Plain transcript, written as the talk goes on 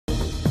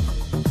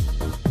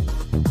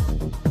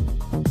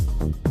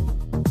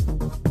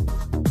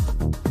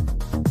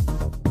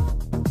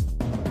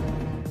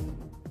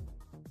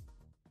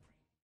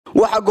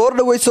waxa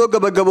goordhow soo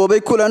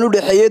gaba-gaboobay kulan u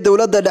dhaxeeyay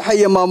dawlada dhexe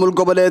iyo maamul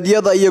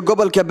goboleedyada iyo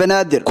gobolka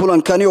Banaadir.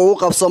 Kulankani oo uu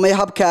qabsamay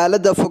habka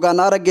aalada fogaan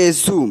aragga ee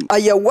Zoom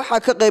ayaa waxa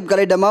ka qayb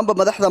galay dhamaanba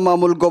madaxda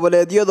maamul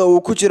goboleedyada oo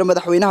ku jira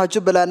madaxweynaha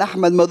Jubbaland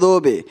Axmed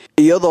Madoobe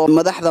iyadoo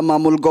madaxda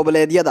maamul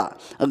goboleedyada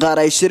qaar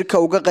ay shirka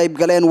uga qayb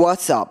galeen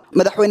WhatsApp.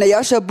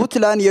 Madaxweynayaasha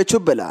Puntland iyo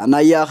Jubbaland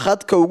ayaa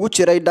khadka ugu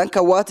jiray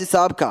dhanka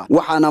WhatsApp-ka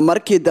waxaana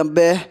markii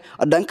dambe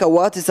dhanka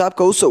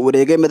WhatsApp-ka u soo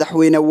wareegay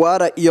madaxweyne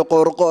Waara iyo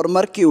qoorqoor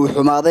markii uu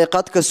xumaaday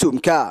qadka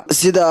Zoom-ka.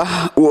 sida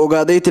uu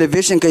ogaaday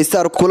telefishinka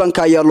Star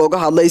kulanka ayaa looga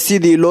hadlay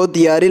sidii loo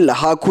diyaarin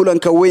lahaa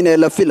kulanka weyn ee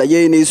la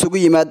filayay in isugu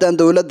yimaadaan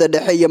dawladda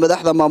dhexe iyo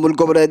madaxda maamul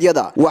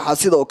goboleedyada. Waxa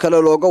sidoo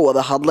kale looga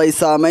wada hadlay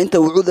saameynta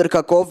uu cudurka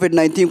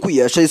COVID-19 ku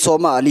yeeshay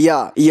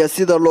Soomaaliya iyo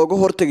sida looga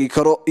hortagi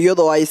karo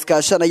iyadoo ay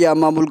iskaashanayaan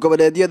maamul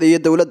goboleedyada iyo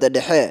dawladda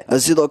dhexe.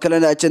 Sidoo kale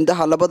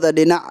ajendaha labada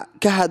dhinac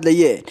ka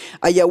hadlayeen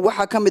ayaa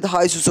waxa kamid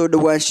ahaa isu soo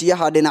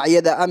dhawaanshiyaha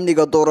dhinacyada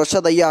amniga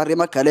doorashada iyo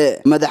arrimo kale.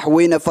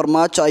 Madaxweyne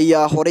Farmaajo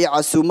ayaa horay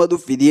casuumad u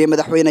fidiyay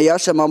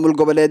madaxweynayaasha maamul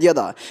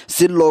goboleedyada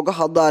si looga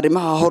hadlo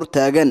arrimaha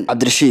hortaagan.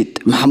 Cabdirashiid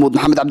Maxamuud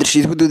Maxamed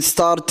Cabdirashiid Hudud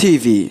Star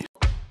TV.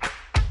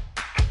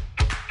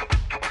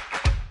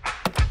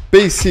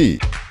 BC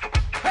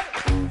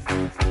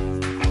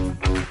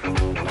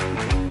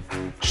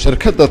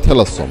shirkadda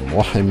Telesom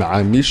waxay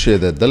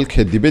macaamiisheeda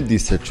dalka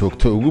dibaddiisa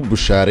joogta ugu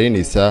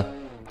bushaaraynaysaa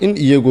in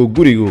iyagoo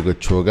gurigooda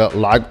jooga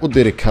lacag u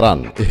diri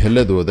karaan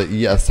eheladooda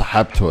iyo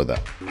asxaabtooda.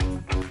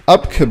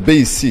 abka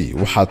BC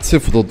waxaad si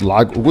fudud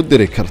lacag ugu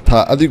diri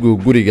kartaa adigoo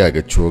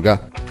gurigaaga jooga.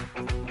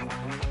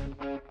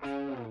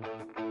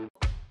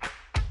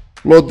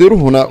 loo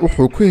diruhuna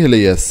wuxuu ku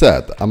helayaa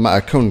saad ama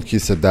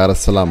accountkiisa Dar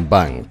es Salaam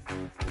Bank.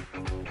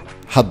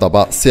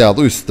 haddaba si aad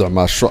u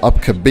isticmaasho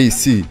abka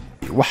BC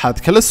waxaad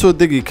kala soo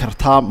degi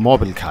kartaa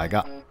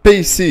moobilkaaga.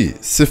 BC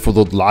si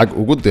fudud lacag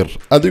ugu dir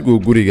adigoo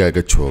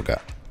gurigaaga jooga.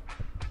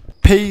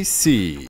 BC